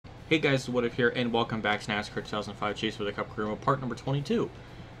Hey guys, WhatiF here, and welcome back to NASCAR 2005 Chase for the Cup Career Mode, part number 22.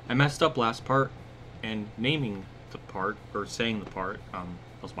 I messed up last part, and naming the part, or saying the part,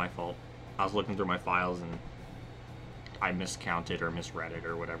 was my fault. I was looking through my files, and I miscounted or misread it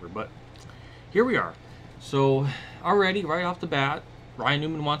or whatever, but here we are. So, already, right off the bat, Ryan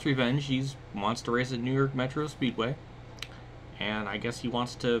Newman wants revenge. He wants to race at New York Metro Speedway, and I guess he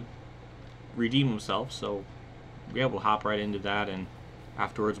wants to redeem himself, so yeah, we'll hop right into that, and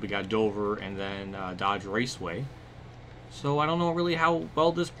afterwards, we got Dover and then Dodge Raceway. So I don't know really how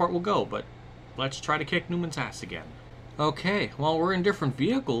well this part will go, but let's try to kick Newman's ass again. Okay, well, we're in different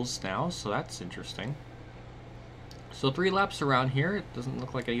vehicles now, so that's interesting. So 3 laps around here. It doesn't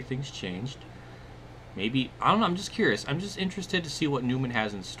look like anything's changed. Maybe, I don't know, I'm just curious. I'm just interested to see what Newman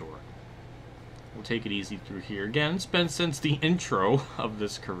has in store. We'll take it easy through here. Again, it's been since the intro of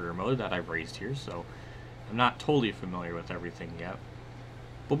this career mode that I've raced here, so I'm not totally familiar with everything yet.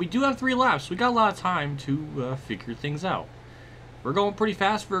 But we do have 3 laps. We got a lot of time to figure things out. We're going pretty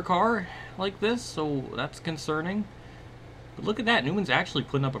fast for a car like this, so that's concerning. But look at that. Newman's actually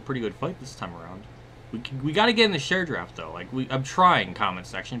putting up a pretty good fight this time around. We got to get in the share draft, though. Like I'm trying, comment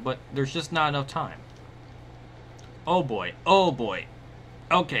section, but there's just not enough time. Oh, boy. Oh, boy.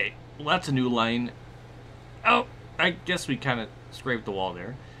 Okay, well, that's a new line. Oh, I guess we kind of scraped the wall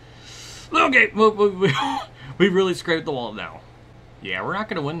there. Okay, we really scraped the wall now. Yeah, we're not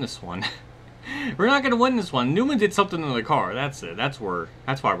going to win this one. We're not going to win this one. Newman did something to the car. That's it. That's why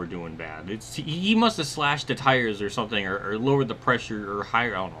we're doing bad. He must have slashed the tires or something, or lowered the pressure, or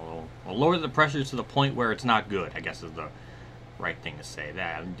higher. I don't know. Or lowered the pressure to the point where it's not good, I guess is the right thing to say.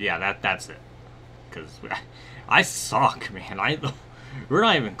 That's it. Because I suck, man. We're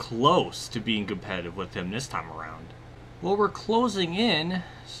not even close to being competitive with him this time around. Well, we're closing in,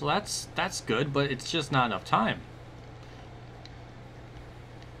 so that's good, but it's just not enough time.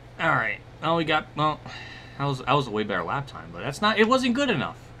 Alright, well, that was a way better lap time, but it wasn't good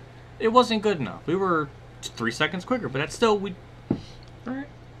enough. It wasn't good enough. We were 3 seconds quicker, but that's still,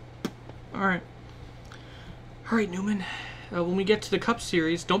 Alright, Newman, when we get to the Cup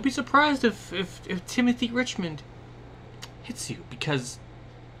Series, don't be surprised if Timothy Richmond hits you, because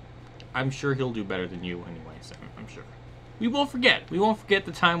I'm sure he'll do better than you anyways, I'm sure. We won't forget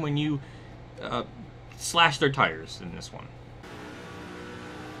the time when you slashed their tires in this one.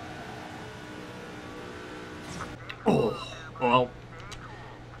 Oh, well,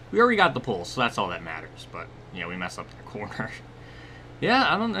 we already got the pole, so that's all that matters. But, yeah, we messed up that corner.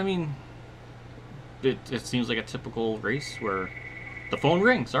 Yeah, I mean, it seems like a typical race where the phone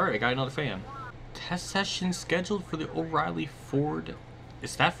rings. All right, I got another fan. Test session scheduled for the O'Reilly Ford.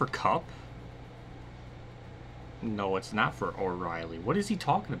 Is that for Cup? No, it's not for O'Reilly. What is he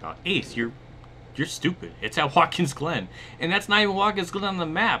talking about? Ace, you're stupid. It's at Watkins Glen. And that's not even Watkins Glen on the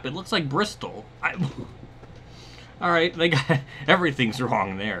map. It looks like Bristol. Alright, everything's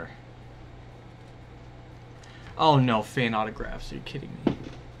wrong there. Oh no, fan autographs. Are you kidding me?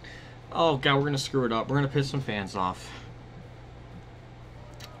 Oh god, we're gonna screw it up. We're gonna piss some fans off.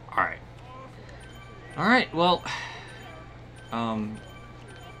 Alright. Alright, well...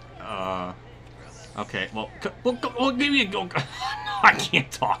 Okay, well, give me a go. I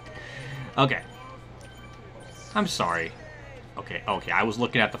can't talk. Okay. I'm sorry. Okay, I was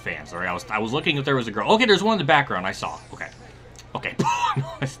looking at the fans, alright? I was looking if there was a girl. Okay, there's one in the background I saw. Okay. Okay,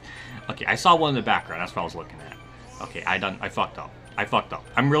 I saw one in the background. That's what I was looking at. Okay, I fucked up.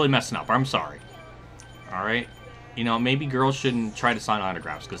 I'm really messing up. I'm sorry. Alright? You know, maybe girls shouldn't try to sign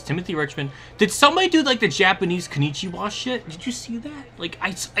autographs, because Timothy Richmond... Did somebody do, like, the Japanese konnichiwa shit? Did you see that? Like,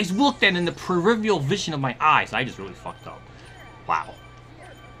 I looked at it in the peripheral vision of my eyes. I just really fucked up. Wow.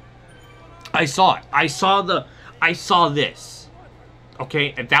 I saw it. I saw this.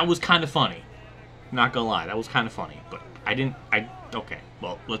 Okay, that was kind of funny. Not gonna lie, that was kind of funny. But okay,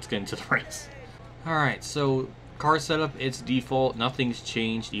 well, let's get into the race. Alright, so car setup, it's default. Nothing's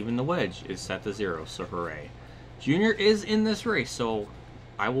changed. Even the wedge is set to 0, so hooray. Junior is in this race, so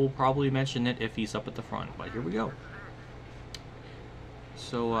I will probably mention it if he's up at the front. But here we go.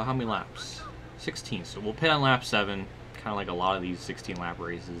 So, how many laps? 16. So we'll pit on lap 7. Kind of like a lot of these 16-lap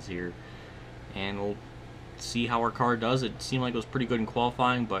races here. And we'll see how our car does. It seemed like it was pretty good in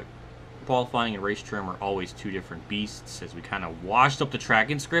qualifying, but qualifying and race trim are always 2 different beasts, as we kind of washed up the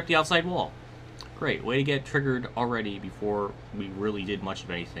track and scraped the outside wall. Great, way to get triggered already before we really did much of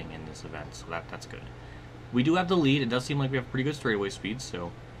anything in this event, so that's good. We do have the lead. It does seem like we have pretty good straightaway speed,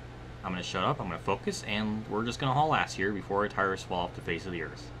 so I'm going to shut up, I'm going to focus, and we're just going to haul ass here before our tires fall off the face of the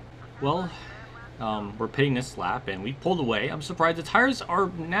earth. Well, we're pitting this lap, and we pulled away. I'm surprised the tires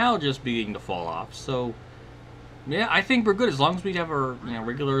are now just beginning to fall off, so Yeah, I think we're good. As long as we have our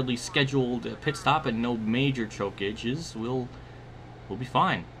regularly scheduled pit stop and no major chokages, we'll be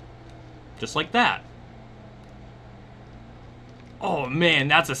fine. Just like that. Oh man,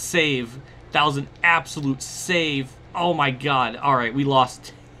 that's a save. That was an absolute save. Oh my god. Alright, we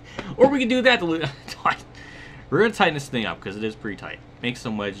lost. Or we can do that to lose. We're going to tighten this thing up because it is pretty tight. Make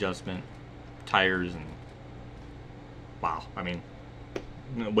some wedge adjustment. Tires and... Wow. I mean...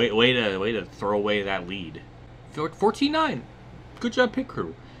 Way to throw away that lead. 14-9. Good job, pit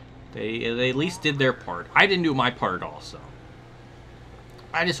crew. They at least did their part. I didn't do my part at all, so...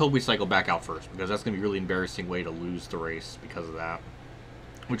 I just hope we cycle back out first, because that's going to be a really embarrassing way to lose the race because of that.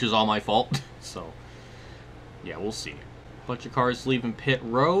 Which is all my fault, so... Yeah, we'll see. Bunch of cars leaving pit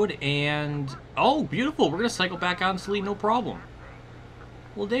road, and... Oh, beautiful! We're going to cycle back out into the lead, no problem.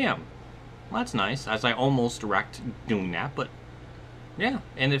 Well, damn. Well, that's nice, as I almost wrecked doing that, but... Yeah,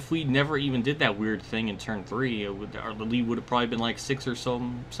 and if we never even did that weird thing in turn 3, our lead would have probably been like 6 or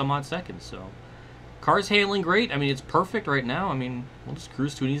some odd seconds, so... Car's handling great. I mean, it's perfect right now. I mean, we'll just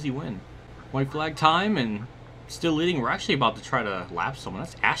cruise to an easy win. White flag time, and still leading. We're actually about to try to lap someone.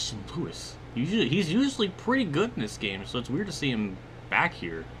 That's Ashton Lewis. He's usually pretty good in this game, so it's weird to see him back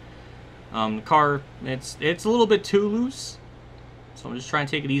here. The car, it's a little bit too loose, so I'm just trying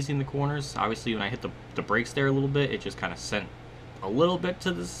to take it easy in the corners. Obviously, when I hit the brakes there a little bit, it just kind of sent a little bit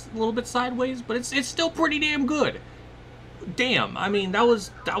to this, a little bit sideways, but it's still pretty damn good. Damn, I mean, that was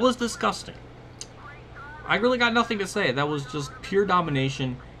disgusting. I really got nothing to say. That was just pure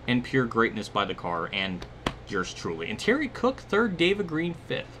domination and pure greatness by the car and yours truly. And Terry Cook, 3rd, David Green,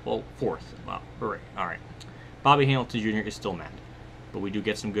 5th. Well, 4th. Wow, hooray. Alright. Bobby Hamilton Jr. is still mad. But we do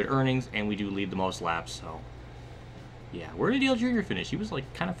get some good earnings, and we do lead the most laps, so... Yeah, where did Dale Jr. finish? He was,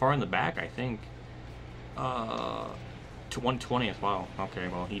 like, kind of far in the back, I think. To 120th. Wow. Okay,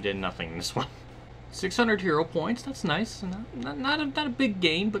 well, he did nothing in this one. 600 hero points, that's nice. Not a big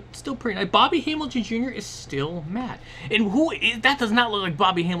gain, but still pretty nice. Bobby Hamilton Jr. is still mad. And that does not look like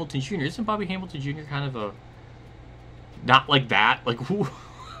Bobby Hamilton Jr. Isn't Bobby Hamilton Jr. kind of a... Not like that? Like, who...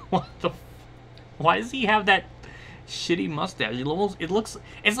 What the... Why does he have that shitty mustache?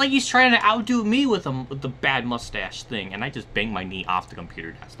 It's like he's trying to outdo me with the bad mustache thing. And I just banged my knee off the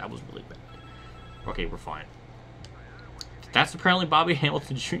computer desk. That was really bad. Okay, we're fine. That's apparently Bobby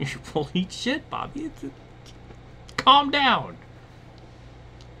Hamilton Jr. Holy shit, Bobby. Calm down.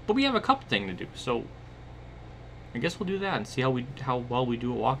 But we have a cup thing to do, so I guess we'll do that and see how well we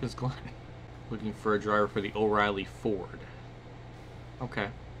do at Watkins Glen. Looking for a driver for the O'Reilly Ford. Okay.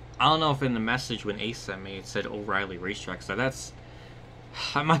 I don't know if in the message when Ace sent me it said O'Reilly Racetrack, so that's...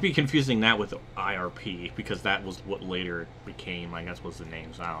 I might be confusing that with IRP, because that was what later became, I guess, was the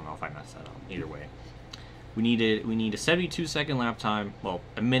name, so I don't know if I messed that up. Either way. We need a 72-second lap time. Well,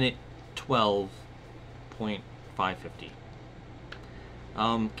 a minute 12.550.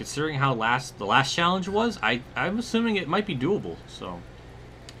 Considering how the last challenge was, I'm assuming it might be doable. So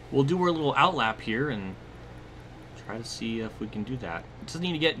we'll do our little outlap here and try to see if we can do that. Just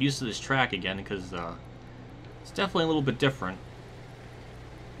need to get used to this track again because it's definitely a little bit different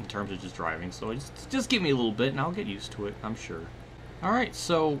in terms of just driving. So just give me a little bit and I'll get used to it, I'm sure. All right,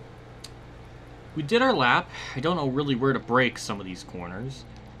 so. We did our lap. I don't know really where to brake some of these corners.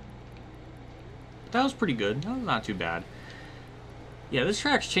 But that was pretty good. That was not too bad. Yeah, this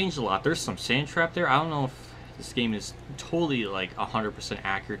track's changed a lot. There's some sand trap there. I don't know if this game is totally like 100%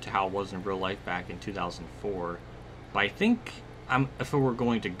 accurate to how it was in real life back in 2004. But I think if we were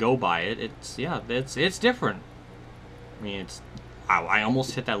going to go by it, it's different. I mean, I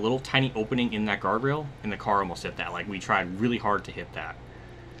almost hit that little tiny opening in that guardrail, and the car almost hit that. Like, we tried really hard to hit that.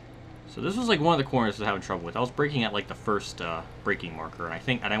 So this was like one of the corners I was having trouble with. I was braking at like the first braking marker, and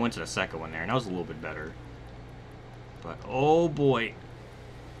I went to the second one there, and that was a little bit better. But oh boy!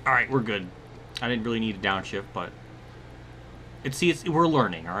 All right, we're good. I didn't really need a downshift, but we're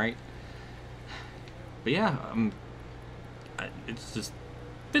learning, all right. But yeah,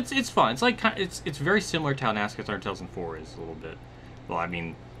 it's fun. It's like it's very similar to how NASCAR 2004 is a little bit. Well, I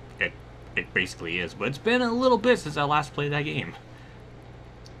mean, it basically is, but it's been a little bit since I last played that game.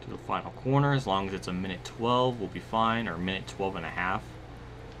 To the final corner, as long as it's a minute 12, we'll be fine, or a minute 12 and a half.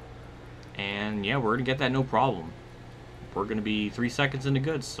 And yeah, we're gonna get that no problem. We're gonna be 3 seconds into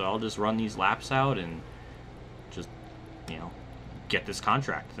goods, so I'll just run these laps out and just, get this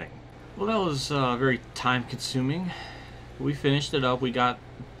contract thing. Well, that was very time consuming. We finished it up. We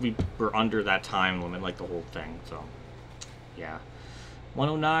were under that time limit, like the whole thing, so yeah.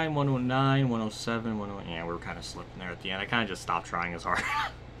 109, 109, 107, 109. Yeah, we were kind of slipping there at the end. I kind of just stopped trying as hard.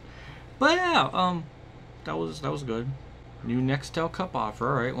 But yeah, that was good. New Nextel Cup offer.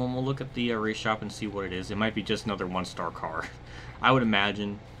 Alright, well, we'll look at the race shop and see what it is. It might be just another one-star car. I would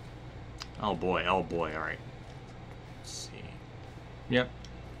imagine. Oh boy, alright. Let's see. Yep.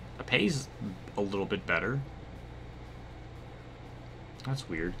 The pay's a little bit better. That's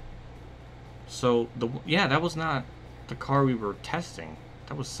weird. So, yeah, that was not the car we were testing.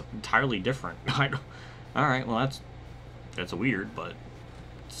 That was entirely different. Alright, well, that's weird, but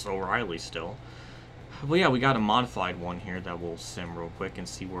it's O'Reilly still. Well, yeah, we got a modified one here that we'll sim real quick and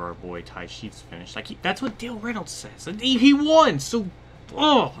see where our boy Ty Sheets finished. That's what Dale Reynolds says. And he won! So,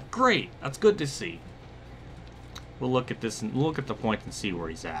 oh, great. That's good to see. We'll look at this and look at the points and see where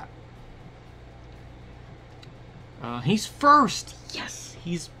he's at. He's first! Yes!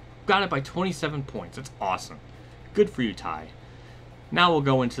 He's got it by 27 points. That's awesome. Good for you, Ty. Now we'll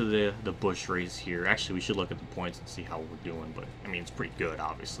go into the Busch race here. Actually, we should look at the points and see how we're doing. But, I mean, it's pretty good,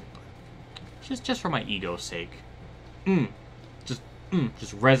 obviously. But just for my ego's sake. Just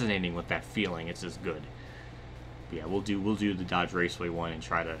resonating with that feeling. It's just good. But yeah, we'll do the Dodge Raceway one and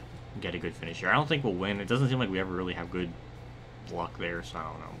try to get a good finish here. I don't think we'll win. It doesn't seem like we ever really have good luck there, so I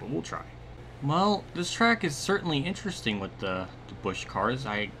don't know. But we'll try. Well, this track is certainly interesting with the Busch cars.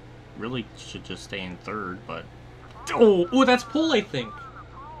 I really should just stay in third, but... Oh, that's pole, I think.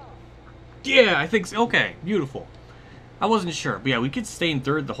 Yeah, I think so. Okay, beautiful. I wasn't sure, but yeah, we could stay in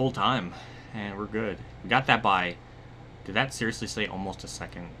third the whole time, and we're good. We got that by... Did that seriously say almost a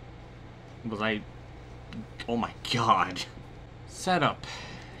second? Was I... Oh my god. Setup.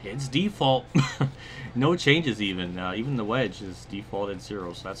 It's default. No changes even. Even the wedge is default at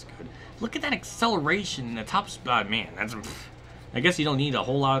 0, so that's good. Look at that acceleration in the top speed. Man, that's... I guess you don't need a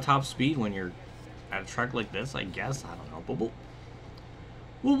whole lot of top speed when you're at a track like this, I guess. I don't know, but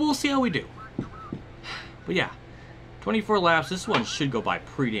we'll see how we do. But yeah, 24 laps. This one should go by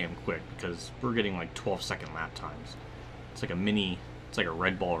pretty damn quick because we're getting like 12-second lap times. It's like a mini... It's like a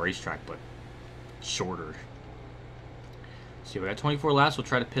Red Ball racetrack, but shorter. So we got 24 laps. We'll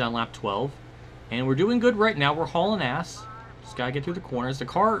try to pit on lap 12. And we're doing good right now. We're hauling ass. Just gotta get through the corners. The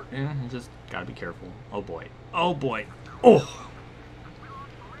car, just gotta be careful. Oh boy. Oh boy. Oh!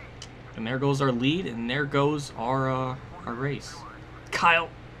 And there goes our lead, and there goes our race. Kyle!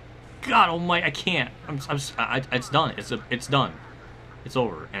 God almighty, I can't. It's done. It's done. It's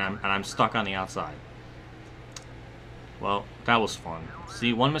over, and I'm stuck on the outside. Well, that was fun.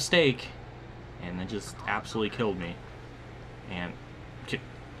 See, one mistake, and it just absolutely killed me. And can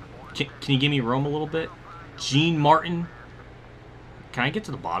you give me room a little bit? Gene Martin? Can I get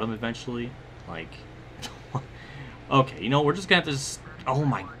to the bottom eventually? Like, okay, you know, we're just gonna have to oh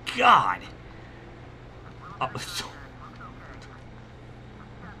my god!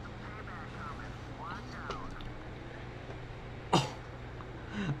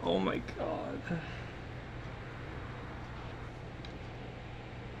 Oh my god.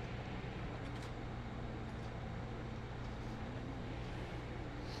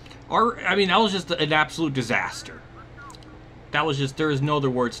 I mean, that was just an absolute disaster. That was just, there is no other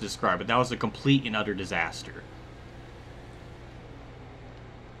words to describe it. That was a complete and utter disaster.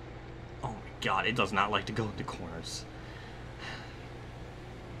 Oh my god, it does not like to go into corners.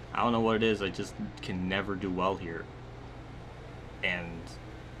 I don't know what it is, I just can never do well here. And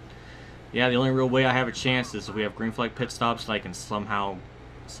yeah, the only real way I have a chance is if we have green flag pit stops so I can somehow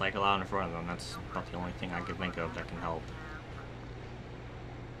cycle out in front of them. That's about the only thing I can think of that can help.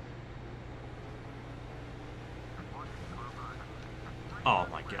 Oh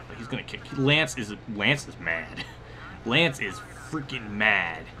my god, he's gonna kick. Lance is mad. Lance is freaking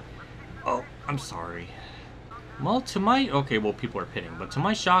mad. Oh, I'm sorry. Well, okay, well, people are pitting, but to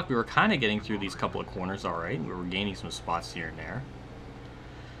my shock, we were kind of getting through these couple of corners alright. We were gaining some spots here and there.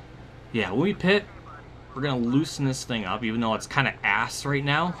 Yeah, when we pit, we're gonna loosen this thing up, even though it's kind of ass right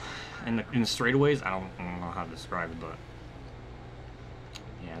now. In the straightaways, I don't know how to describe it, but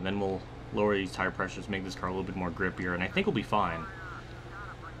yeah, and then we'll lower these tire pressures, make this car a little bit more grippier, and I think we'll be fine.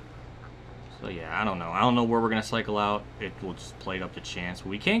 So yeah, I don't know. I don't know where we're going to cycle out. It will just play it up to chance.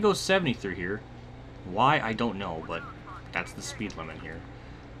 We can't go 70 through here. Why? I don't know, but that's the speed limit here.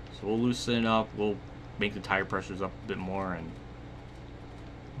 So we'll loosen it up. We'll make the tire pressures up a bit more, and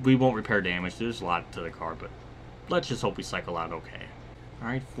we won't repair damage. There's a lot to the car, but let's just hope we cycle out okay.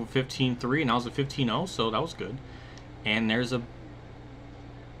 Alright, 15.3, and that was a 15.0, so that was good. And there's a...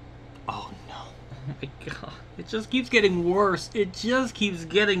 Oh no. Oh my god. It just keeps getting worse. It just keeps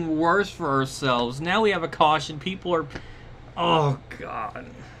getting worse for ourselves. Now we have a caution. People are... Oh god.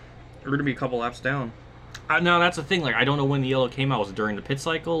 We're going to be a couple laps down. No, that's the thing. Like, I don't know when the yellow came out. Was it during the pit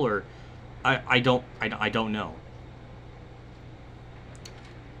cycle, or... I don't know.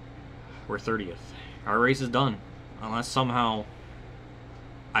 We're 30th. Our race is done. Unless somehow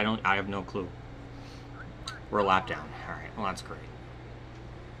I have no clue. We're a lap down. Alright, well that's great.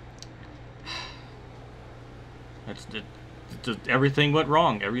 Everything went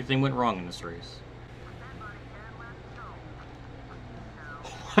wrong. Everything went wrong in this race.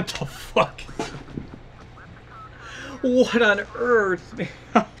 What the fuck? What on earth,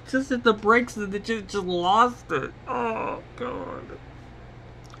 man? Just hit the brakes and it just lost it. Oh, God.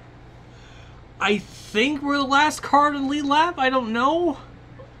 I think we're the last car in the lead lap. I don't know.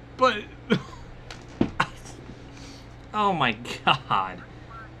 But... oh, my God.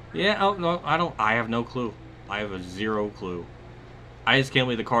 Yeah, oh, no, I have no clue. I have a zero clue. I just can't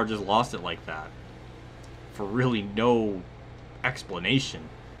believe the car just lost it like that. For really no explanation.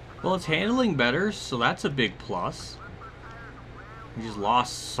 Well, it's handling better, so that's a big plus. We just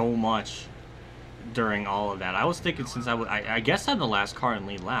lost so much during all of that. I was thinking since I guess I'm the last car in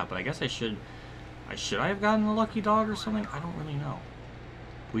lead lap, but I guess should I have gotten a lucky dog or something? I don't really know.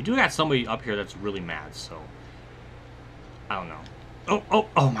 We do got somebody up here that's really mad, so I don't know.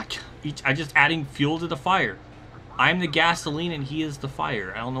 Oh my God. I just adding fuel to the fire. I'm the gasoline and he is the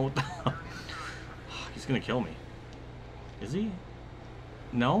fire. I don't know what the hell. He's gonna kill me. Is he?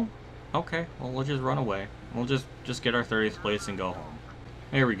 No? Okay, well we'll just run away. We'll just get our 30th place and go home.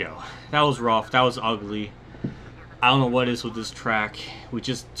 There we go. That was rough. That was ugly. I don't know what is with this track. We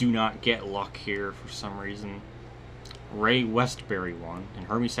just do not get luck here for some reason. Ray Westbury won and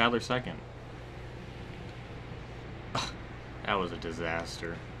Hermie Sadler second. That was a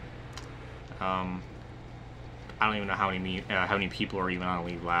disaster. I don't even know how many people are even on a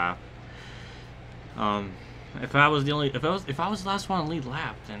lead lap. If I was the last one on lead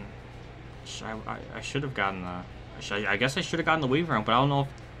lap, then I should have gotten the. I guess I should have gotten the wave round, but I don't know if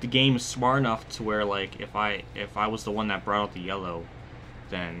the game is smart enough to where like if I was the one that brought out the yellow,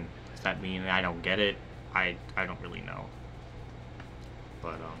 then does that mean I don't get it? I don't really know.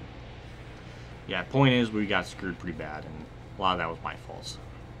 But yeah. Point is we got screwed pretty bad, and a lot of that was my fault. So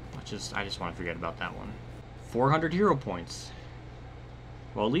I just want to forget about that one. 400 hero points.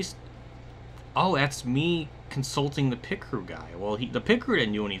 Well, at least. Oh, that's me consulting the pit crew guy. Well, the pit crew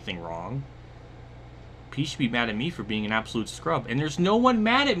didn't do anything wrong. He should be mad at me for being an absolute scrub. And there's no one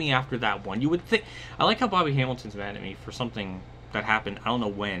mad at me after that one. You would think... I like how Bobby Hamilton's mad at me for something that happened, I don't know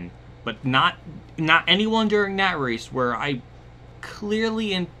when. But not anyone during that race where I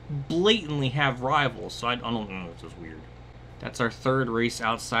clearly and blatantly have rivals. So I don't know, it's just weird. That's our third race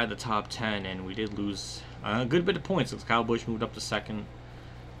outside the top 10. And we did lose a good bit of points since Kyle Busch moved up to second.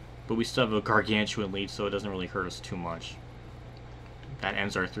 But we still have a gargantuan lead, so it doesn't really hurt us too much. That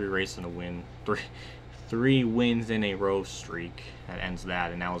ends our 3 race and a win. Three wins in a row streak. That ends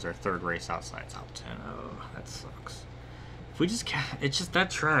that, and that was our 3rd race outside top 10. Oh, that sucks. If we just can't, it's just that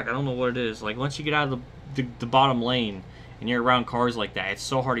track. I don't know what it is. Like once you get out of the bottom lane and you're around cars like that, it's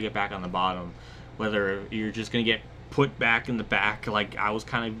so hard to get back on the bottom. Whether you're just gonna get put back in the back like I was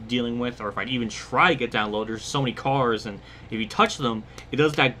kind of dealing with, or if I'd even try to get down low, there's so many cars, and if you touch them, it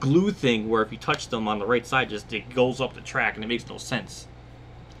does that glue thing where if you touch them on the right side, it goes up the track, and it makes no sense.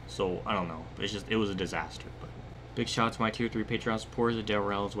 So, I don't know. It was a disaster. But big shout out to my Tier 3 Patreon supporters, Adele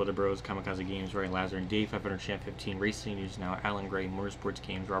Reynolds, Weather Bros, KamikazeGames, Ronnie Lazzarine, Dave, 500 Champ 15, Racing News Now, Alan Gray,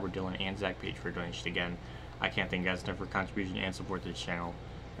 MotorsportsGames, Robert Dillon, and Zach Page for donation again. I can't thank you guys enough for contribution and support to the channel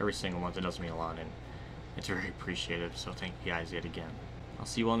every single month. It does mean a lot, and it's very appreciated, so thank you guys yet again. I'll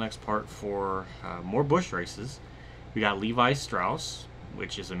see you all next part for more Busch races. We got Levi Strauss,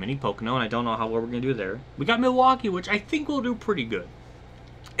 which is a mini Pocono, and I don't know how well we're going to do there. We got Milwaukee, which I think we'll do pretty good.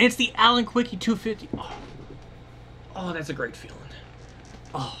 And it's the Alan Quickie 250. Oh, that's a great feeling.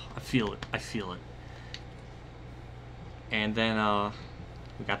 Oh, I feel it. I feel it. And then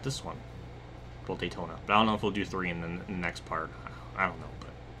we got this one. Well, Daytona. But I don't know if we'll do 3 in the next part. I don't know, but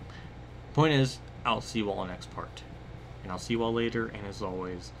point is, I'll see you all next part. And I'll see you all later, and as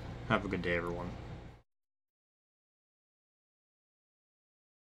always, have a good day, everyone.